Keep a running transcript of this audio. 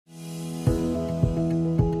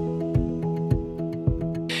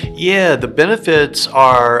Yeah, the benefits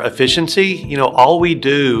are efficiency. All we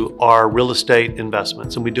do are real estate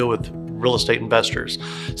investments, and we deal with real estate investors.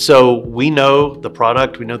 So we know the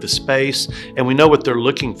product, we know the space, and we know what they're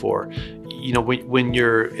looking for. When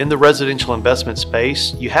you're in the residential investment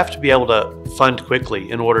space, you have to be able to fund quickly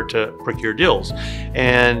in order to procure deals.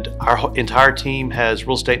 And our entire team has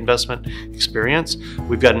real estate investment experience.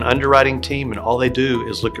 We've got an underwriting team, and all they do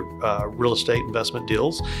is look at real estate investment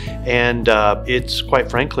deals. And it's quite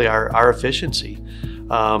frankly our efficiency.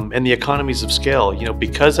 And the economies of scale,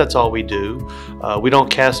 because that's all we do. We don't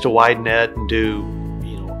cast a wide net and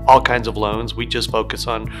do, all kinds of loans. We just focus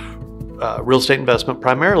on real estate investment,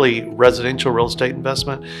 primarily residential real estate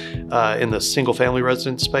investment in the single family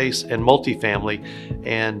residence space and multifamily,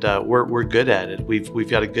 and we're good at it. We've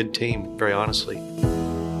got a good team, very honestly.